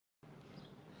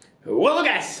Well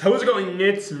guys, how's it going?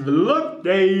 It's vlog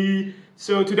day.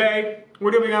 So today we're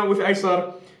going out with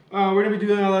Isla. We're gonna be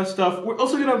doing a lot of stuff. We're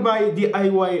also gonna buy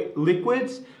DIY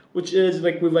liquids, which is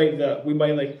like we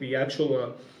buy like the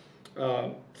actual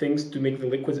things to make the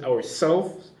liquids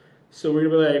ourselves. So we're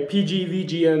gonna buy like PG,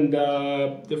 VG, and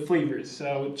the flavors,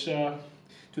 which dude,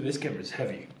 this camera is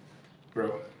heavy,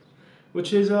 bro.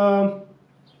 Which is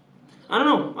I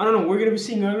don't know. We're gonna be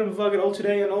seeing. I'm gonna vlog it all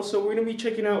today, and also we're gonna be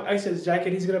checking out Isa's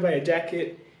jacket. He's gonna buy a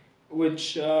jacket,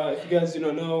 which if you guys do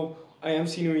not know, I am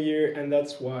senior year, and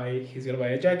that's why he's gonna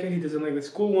buy a jacket. He doesn't like the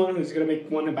school one. He's gonna make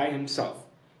one by himself.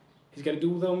 He's gonna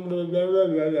do them. Blah, blah, blah,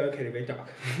 blah, blah. Okay, great talk.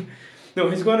 No,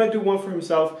 he's gonna do one for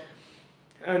himself.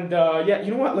 And yeah,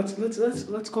 you know what? Let's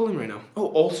call him right now. Oh,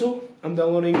 also, I'm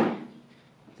downloading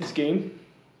this game,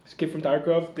 Escape from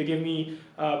Tarkov. They gave me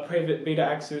private beta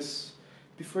access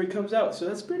before it comes out, so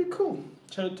that's pretty cool.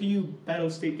 Shout out to you, Battle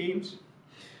State Games.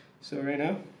 So right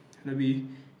now, I'm gonna be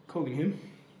calling him.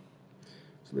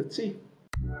 So let's see.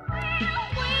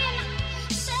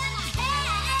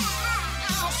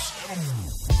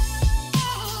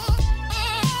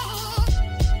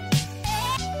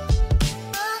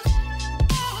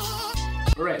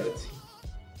 All right, let's see.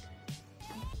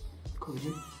 Calling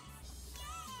him. Let's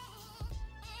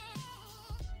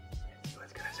see what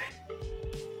it's gonna say.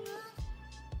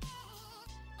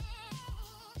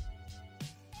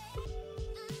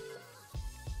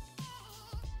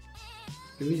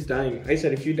 He's dying. I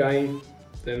said if you're dying,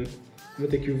 then I'm gonna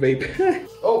take your vape.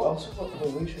 Oh, also,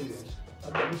 let me show you this.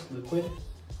 I bought this liquid.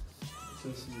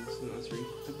 It's nursery.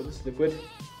 I bought this liquid.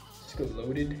 It's got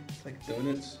loaded. It's like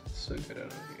donuts. It's so good. I don't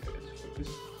know if you guys focus.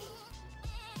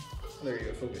 Oh, there you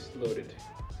go. Focus. Loaded.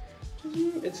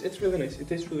 It's really nice. It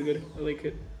tastes really good. I like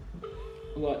it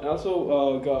a lot. I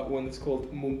also got one that's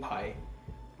called Moon Pie.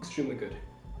 Extremely good.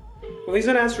 Well, he's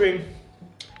not answering.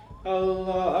 I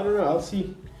don't know. I'll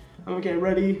see. I'm gonna get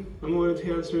ready, I'm going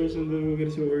to answers, and then we're gonna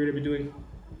see what we're gonna be doing.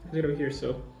 He's over here,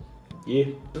 so yeah.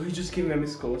 So he just gave me a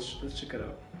missed call. Let's check it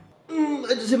out.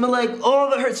 I just hit my leg. Oh,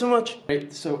 that hurts so much.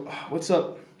 Right, so what's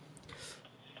up?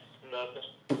 Nothing.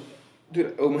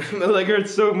 Dude, oh my leg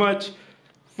hurts so much.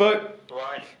 Fuck.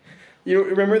 Why? You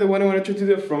remember the one when I tried to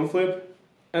do a front flip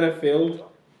and I failed?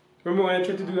 Remember when I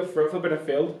tried to do a front flip and I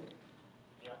failed?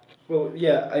 Yeah. Well,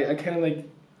 yeah, I kind of like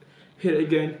hit it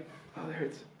again. Oh, that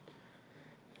hurts.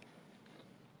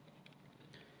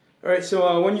 Alright,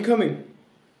 so when you coming?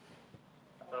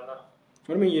 I don't know. What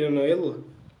do you mean you don't know? Yellow.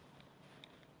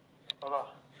 Hold on.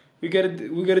 We gotta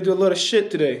do a lot of shit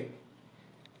today.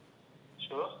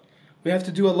 Sure? We have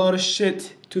to do a lot of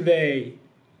shit today.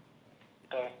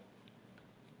 Okay.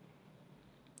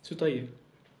 So tell you.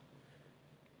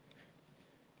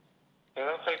 Yeah,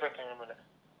 let me call you back in a minute.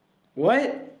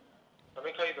 What? Let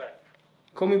me call you back.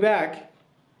 Call me back.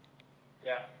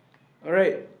 Yeah.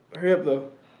 Alright, hurry up though.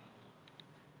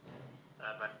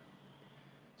 Bye.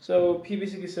 So he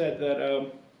basically said that I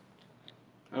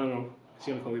don't know. He's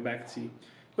gonna call me back and see.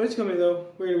 But it's coming though.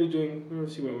 We're gonna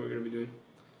see what we're gonna be doing.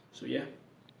 So yeah.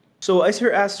 So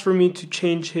Icer asked for me to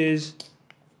change his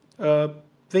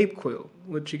vape coil,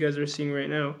 which you guys are seeing right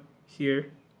now here,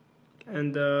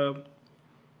 and I'm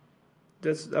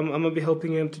gonna be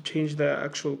helping him to change the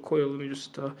actual coil. Let me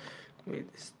just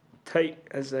make this tight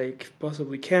as I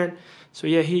possibly can. So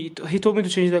yeah, he told me to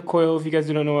change that coil. If you guys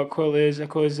do not know what coil is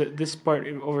this part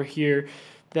over here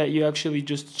that you actually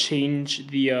just change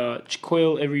the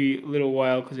coil every little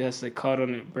while because it has like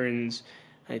cotton, it burns,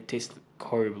 and it tastes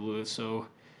horrible. So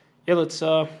yeah, let's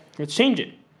change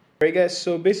it. Alright guys,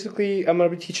 so basically I'm gonna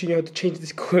be teaching you how to change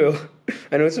this coil.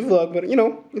 I know it's a vlog, but you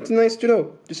know, it's nice to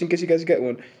know, just in case you guys get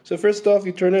one. So first off,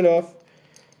 you turn it off.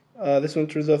 This one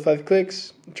turns off 5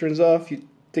 clicks. It turns off, you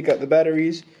take out the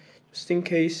batteries, just in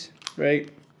case,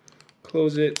 right?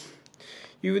 Close it.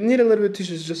 You would need a little bit of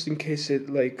tissue just in case it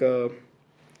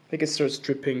it starts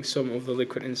dripping some of the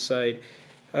liquid inside.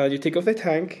 You take off the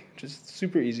tank, which is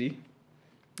super easy.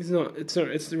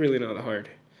 It's really not hard,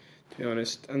 to be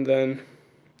honest. And then,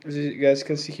 as you guys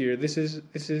can see here, this is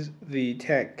the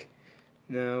tank.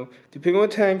 Now, depending on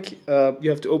the tank, you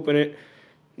have to open it.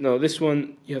 No, this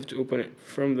one you have to open it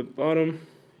from the bottom.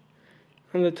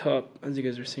 On the top, as you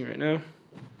guys are seeing right now.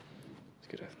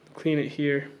 Just gonna clean it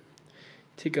here.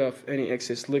 Take off any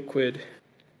excess liquid,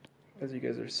 as you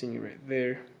guys are seeing right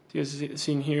there. You guys are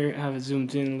seeing here, I have it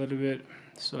zoomed in a little bit,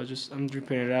 so I'm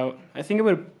dripping it out. I think I'm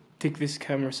gonna take this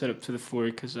camera setup to the floor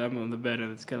because I'm on the bed and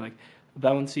it's kind of like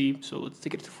bouncy. So let's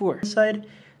take it to the floor. Inside,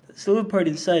 the silver part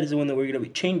inside is the one that we're gonna be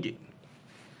changing.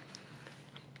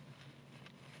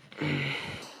 I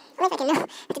wonder if I can know how to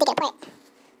take it apart.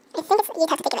 I think you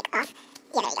have to take it like off.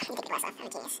 Yeah, there you go. You take the glass off. I'm a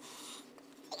genius.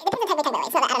 It depends the tank by tank, by the way.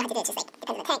 It's not that I don't have to do it, it's just like,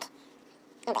 depends on the tank.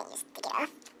 And then you just take it off.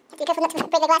 You have to be careful not to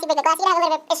break the glass. You break the glass, you're gonna have a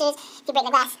little bit of issues if you break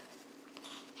the glass.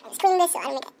 I'm just cleaning this so I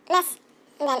don't make a mess.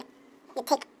 And then you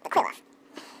take the coil off.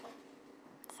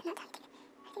 So not time to take it.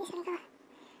 I think it's gonna go.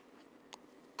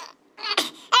 Alright,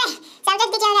 so I'm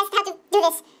just teaching you guys how to do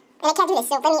this. And I can't do this,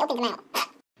 so let me open the manual.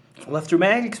 Well, after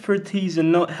my expertise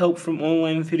and not help from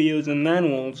online videos and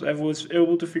manuals, I was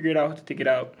able to figure it out how to take it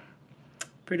out.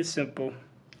 Pretty simple.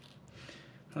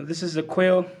 Now this is the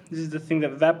coil. This is the thing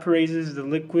that vaporizes the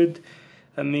liquid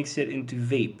that makes it into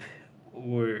vape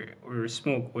or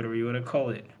smoke, whatever you want to call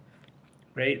it.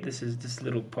 Right? This is this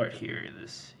little part here,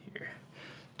 this here,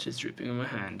 just dripping on my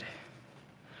hand.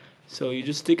 So you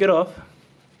just take it off.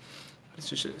 Let's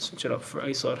just switch it up for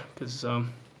ISOD because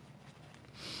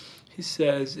he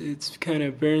says it's kind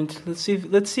of burnt. Let's see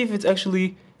if it's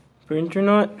actually burnt or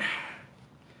not.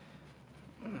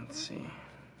 Let's see. You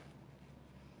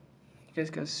guys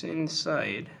can see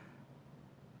inside.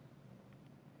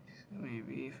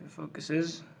 Maybe if it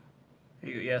focuses.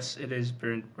 There you go. Yes, it is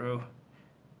burnt, bro.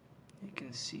 You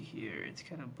can see here. It's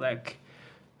kind of black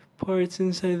parts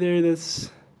inside there.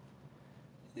 That's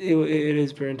it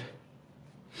is burnt.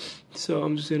 So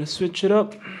I'm just gonna switch it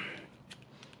up.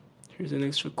 Here's an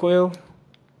extra coil.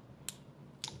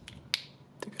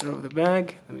 Take it out of the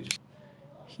bag. Let me just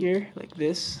here like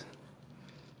this.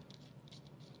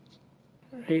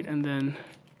 Right, and then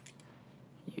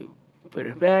you put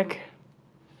it back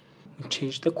and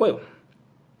change the coil.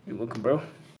 You're welcome, bro.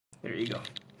 There you go.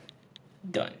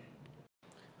 Done.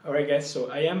 Alright guys, so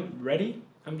I am ready.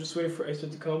 I'm just waiting for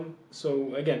ISO to come.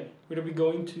 So again, we're gonna be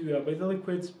going to buy the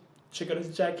liquids, check out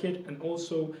his jacket, and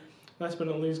also last but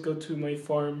not least go to my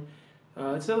farm.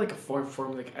 It's not like a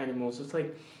farm like animals. It's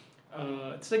like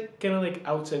kind of like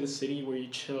outside the city where you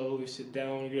chill, you sit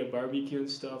down, you get a barbecue and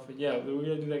stuff. And yeah, we're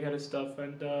gonna do that kind of stuff.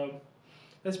 And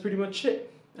that's pretty much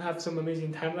it. I have some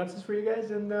amazing time lapses for you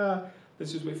guys, and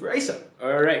let's just wait for Isa.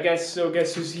 All right, guys. So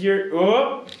guess who's here?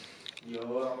 Oh,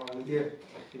 yo, I'm here.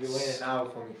 You've been waiting an hour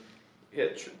for me. Yeah,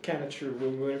 kind of true. We're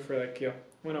waiting for like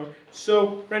 1 hour.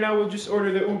 So right now we'll just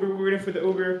order the Uber. We're waiting for the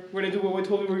Uber. We're gonna do what we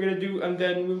told you we're gonna do, and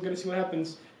then we're gonna see what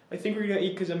happens. I think we're gonna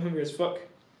eat because I'm hungry as fuck.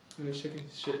 I'm gonna check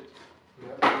this shit.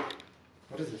 Yeah.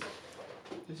 What is this?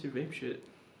 This is your vape shit.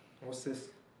 What's this?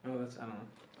 Oh, that's I don't know.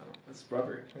 That's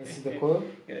rubber. This is the coil?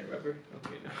 Yeah, rubber.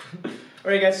 Okay, no.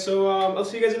 Alright guys, so I'll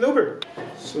see you guys in the Uber.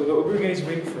 So the Uber guy is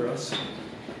waiting for us.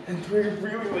 And we're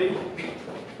really late.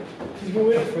 He's been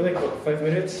waiting for like, what, 5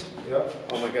 minutes? Yeah.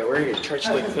 Oh my god, we're gonna get charged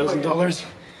like $1,000.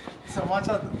 So watch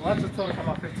out the total come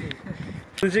out 15.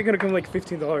 Legit gonna come like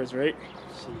 $15, right?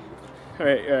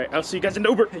 Alright, I'll see you guys in the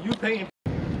Uber. You paying?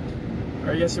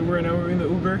 Alright, yeah, so we're in the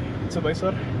Uber. What's up,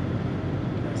 Isod?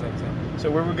 So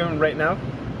where we're going right now?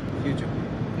 Future.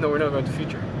 No, we're not going to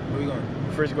Future. Where are we going?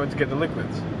 We're first going to get the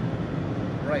liquids.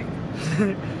 Right.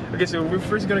 Okay, so we're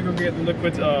first gonna go get the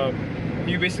liquids.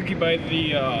 You basically buy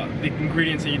the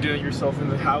ingredients and you do it yourself in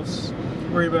the house.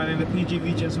 Worry about it, the PG,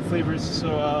 VG, and some flavors.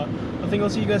 So I think I'll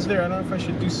see you guys there. I don't know if I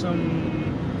should do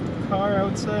some car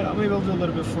outside. Maybe I'll do a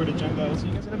little bit for the gym, but I'll see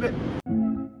you guys in a bit.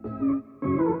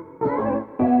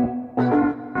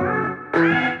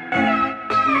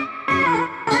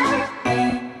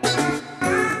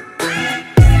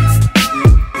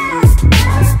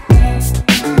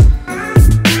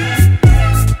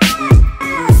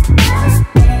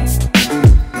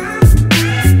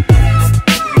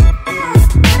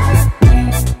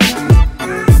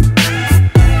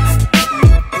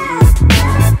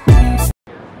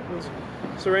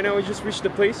 So right now we just reached the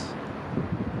place,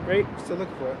 right? Still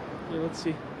looking for it. Yeah, let's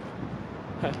see.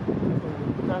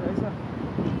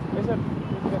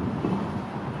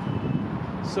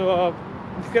 So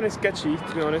it's kind of sketchy,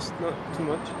 to be honest. Not too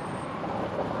much.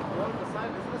 Well, the sign,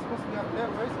 isn't this supposed to be up there?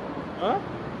 Where is it? Huh?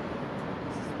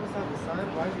 Is this supposed to have the sign?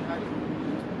 Why is he hiding?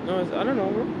 No, I don't know,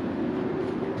 bro.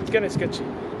 It's kind of sketchy.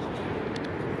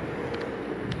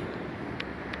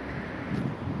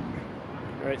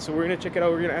 Alright, so we're gonna check it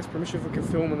out. We're gonna ask permission if we can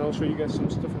film, and I'll show you guys some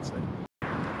stuff inside.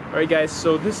 Alright guys,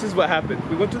 so this is what happened.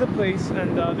 We went to the place,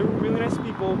 and they were really nice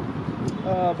people,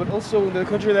 but also in the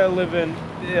country that I live in,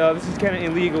 this is kind of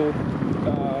illegal.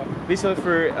 They sell it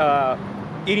for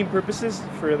eating purposes,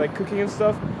 for like cooking and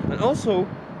stuff. And also,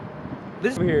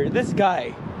 this over here, this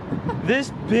guy, this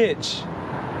bitch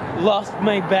lost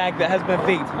my bag that has my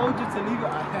vape. I told you it's illegal.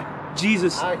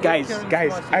 Jesus, guys,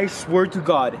 I swear to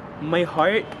God, my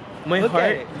heart. Look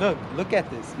at it. Look at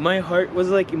this. My heart was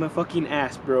like in my fucking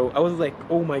ass, bro. I was like,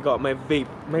 oh my god, my vape.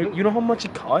 You know how much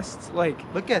it costs? Like,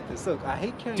 look at this. Look, I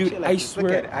hate carrying dude, shit like this. swear,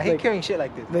 Look at it. I hate carrying shit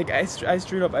like this. Like, I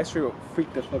straight up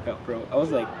freaked the fuck out, bro. I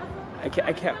was like, I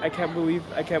can't believe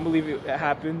it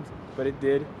happened, but it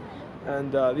did,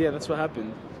 and yeah, that's what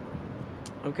happened.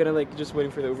 I'm kind of like just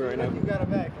waiting for the Uber right now. You got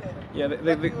it back. Yeah, the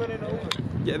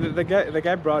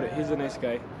guy brought it. He's a nice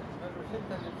guy.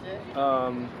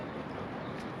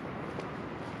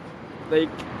 Like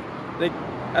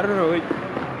I don't know, like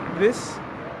this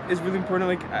is really important.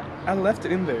 Like I left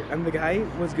it in there, and the guy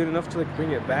was good enough to like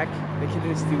bring it back. Like he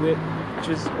didn't steal it, which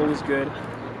is always good.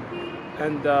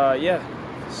 And yeah,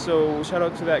 so shout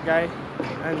out to that guy,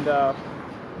 and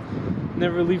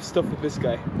never leave stuff with this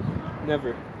guy.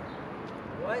 Never.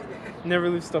 What? Never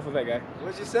leave stuff with that guy.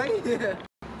 What'd you say?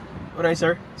 Alright,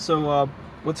 sir. So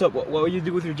what's up? What will you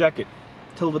do with your jacket?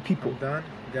 Tell the people. Done.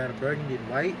 Got a burgundy and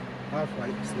white,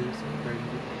 off-white sleeves,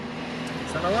 burgundy.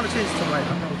 So I want to change it to white.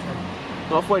 I'm not which one.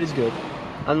 Off-white is good.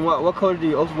 And what color do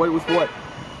you? Also, white with what?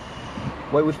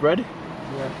 White with red?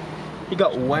 Yeah. He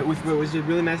got white with red, which is a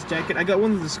really nice jacket. I got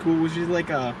one at the school, which is like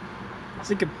a, it's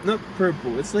like a, not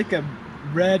purple, it's like a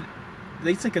red,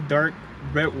 it's like a dark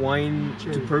red wine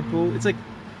Cherry. to purple. It's like,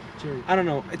 Cherry. I don't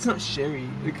know, it's not sherry.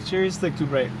 Like sherry is like too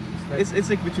bright. It's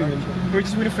like between them. Cherry. We're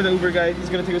just waiting for the Uber guy. He's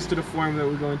gonna take us to the farm that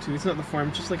we're going to. It's not the farm,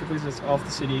 it's just like a place that's off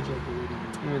the city.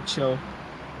 I'm gonna chill.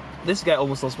 This guy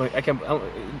almost lost my, I'll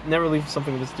never leave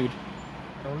something with this dude.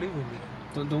 Don't leave with me.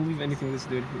 Don't leave anything with this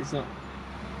dude. It's not,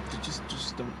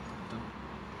 just don't.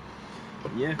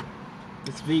 Yeah,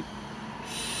 it's VAPE.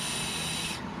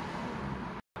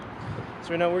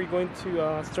 So right now we're going to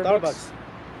Starbucks.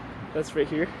 That's right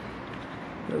here.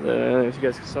 If you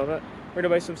guys saw that. We're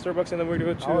gonna buy some Starbucks and then we're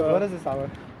gonna go to. what is this hour?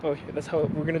 Oh, yeah, that's how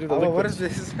we're gonna do the. What liquids.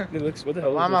 is this? It looks. What the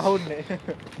hell? Why am I is holding it? this?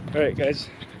 All right, guys.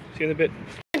 See you in a bit.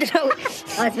 Oh,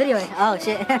 it's videoing. Oh,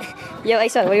 shit. Yo,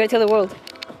 Aison, what are you gonna tell the world?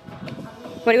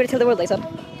 What are you gonna tell the world, Aison?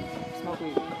 Smoke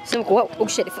weed. Smoke what? Oh,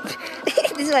 shit.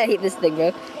 This is why I hate this thing,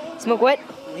 bro. Smoke what?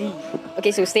 Weed.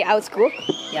 Okay, so stay out of school.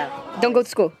 Yeah. Don't go to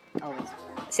school. Always.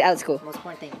 Stay out of school. Most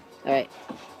important thing. Alright.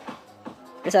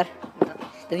 Resar,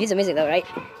 the view's amazing though, right?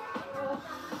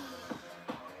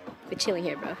 We're chilling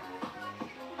here, bro.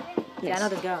 Yeah, I know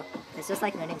this girl. It's just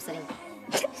like her name, Celine.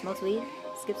 Smokes weed,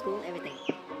 skips school, everything.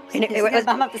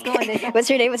 I'm up to school one day. What's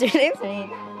your name? Celine.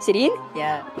 Celine?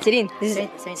 Yeah. Celine. This is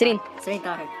Celine. Celine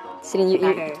taught her.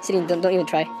 Celine, Celine, don't even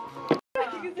try.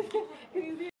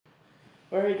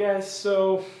 Alright, guys.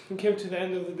 So we came to the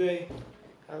end of the day.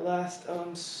 At last,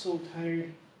 I'm so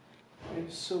tired. I'm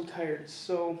so tired.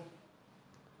 So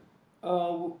a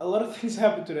lot of things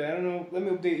happened today. I don't know. Let me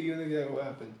update you on exactly what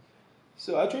happened.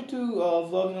 So I tried to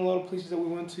vlog in a lot of places that we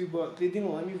went to, but they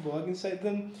didn't let me vlog inside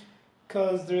them,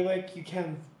 cause they're like you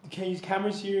can't use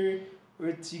cameras here, or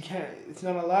it's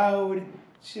not allowed,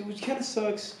 which kind of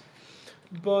sucks.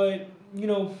 But you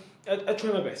know, I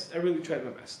tried my best. I really tried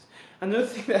my best. Another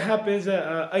thing that happened is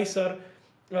that Aysar,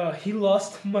 he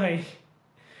lost my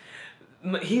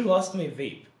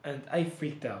vape, and I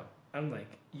freaked out. I'm like,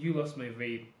 you lost my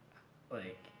vape,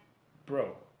 like,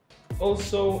 bro.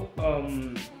 Also,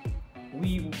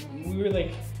 we were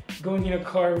like going in a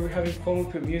car, we were having fun,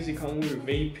 we put music on, we were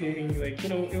vaping, like, you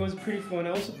know, it was pretty fun.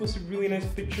 I also posted really nice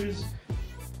pictures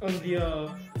on the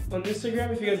on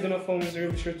Instagram. If you guys do not follow me on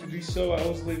Instagram, be sure to do so. I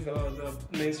always leave my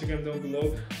Instagram down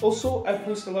below. Also, I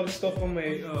post a lot of stuff on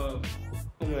my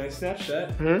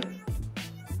Snapchat.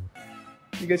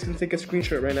 You guys can take a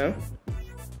screenshot right now.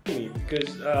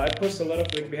 Because I post a lot of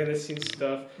like behind the scenes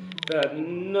stuff that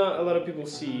not a lot of people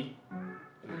see.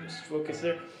 Let me just focus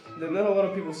there. That not a lot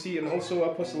of people see, and also I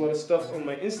post a lot of stuff on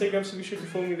my Instagram, so be sure to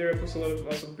follow me there. I post a lot of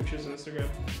awesome pictures on Instagram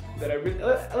that I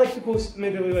like to post my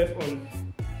daily life on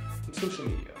social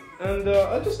media, and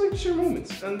I just like to share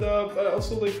moments, and I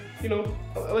also like, you know,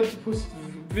 I like to post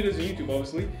videos on YouTube,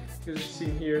 obviously, because you're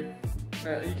seeing here,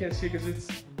 you can't see it because it's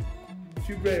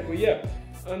too bright, but yeah,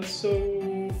 and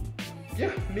so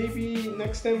yeah, maybe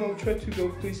next time I'll try to go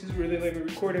places where they let me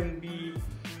record and do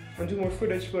more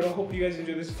footage. But I hope you guys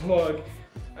enjoy this vlog,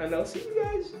 and I'll see you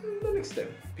guys in the next time.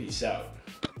 Peace out.